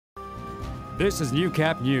This is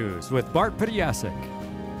Newcap News with Bart Pediasic.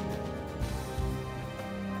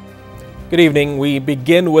 Good evening. We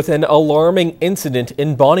begin with an alarming incident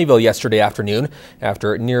in Bonnyville yesterday afternoon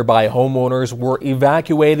after nearby homeowners were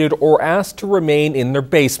evacuated or asked to remain in their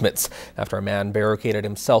basements after a man barricaded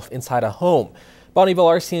himself inside a home.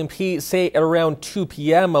 Bonnyville RCMP say at around 2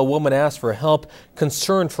 p.m. a woman asked for help,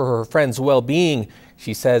 concerned for her friend's well-being.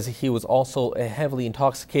 She says he was also heavily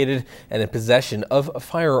intoxicated and in possession of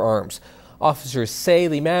firearms. Officers say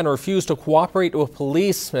the man refused to cooperate with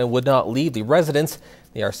police and would not leave the residence.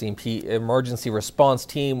 The RCMP emergency response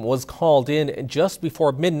team was called in just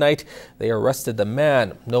before midnight. They arrested the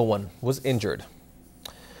man. No one was injured.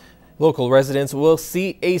 Local residents will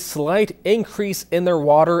see a slight increase in their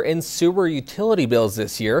water and sewer utility bills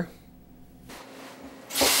this year.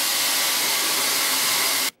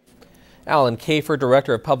 Alan Kafer,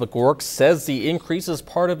 Director of Public Works, says the increase is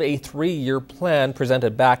part of a 3-year plan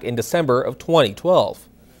presented back in December of 2012.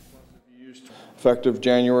 Effective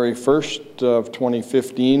January 1st of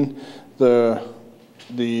 2015, the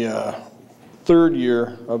third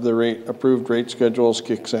year of the approved rate schedules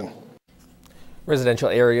kicks in. Residential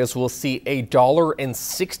areas will see a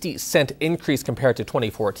 $1.60 increase compared to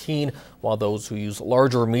 2014, while those who use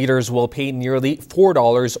larger meters will pay nearly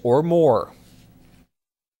 $4 or more.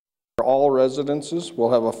 All residences will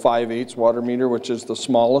have a 5/8 water meter, which is the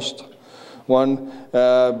smallest one,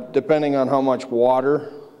 depending on how much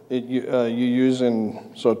water you use.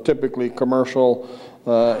 So typically commercial,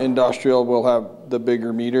 industrial will have the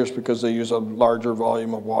bigger meters because they use a larger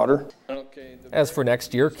volume of water. As for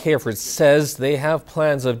next year, Kafer says they have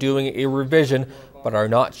plans of doing a revision, but are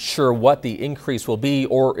not sure what the increase will be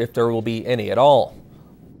or if there will be any at all.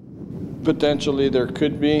 Potentially there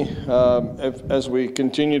could be, as we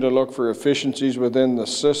continue to look for efficiencies within the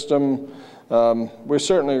system. We're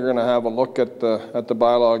certainly going to have a look at the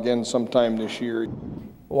bylaw again sometime this year.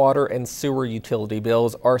 Water and sewer utility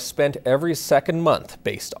bills are spent every second month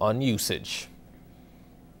based on usage.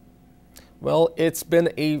 Well, it's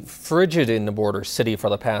been a frigid in the border city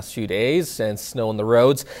for the past few days, and snow on the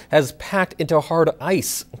roads has packed into hard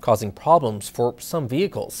ice, causing problems for some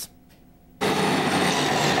vehicles.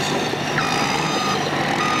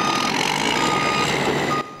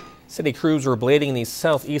 City crews were blading the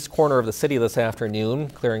southeast corner of the city this afternoon,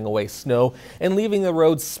 clearing away snow and leaving the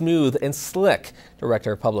roads smooth and slick.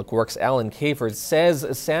 Director of Public Works Alan Kafer says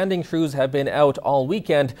sanding crews have been out all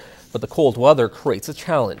weekend, but the cold weather creates a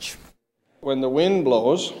challenge. When the wind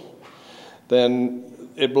blows, then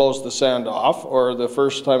it blows the sand off, or the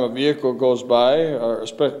first time a vehicle goes by, or a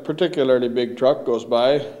particularly big truck goes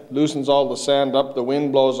by, loosens all the sand up, the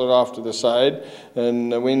wind blows it off to the side,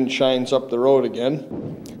 and the wind shines up the road again.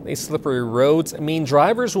 These slippery roads mean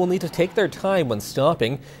drivers will need to take their time when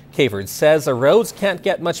stopping. Kafer says the roads can't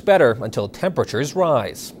get much better until temperatures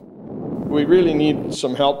rise. We really need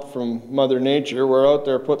some help from Mother Nature. We're out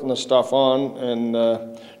there putting the stuff on and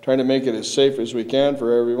trying to make it as safe as we can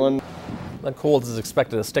for everyone. The cold is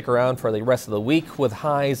expected to stick around for the rest of the week with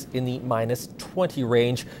highs in the -20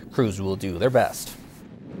 range. Crews will do their best.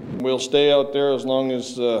 We'll stay out there as long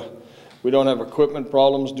as we don't have equipment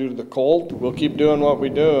problems due to the cold. We'll keep doing what we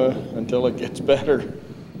do until it gets better.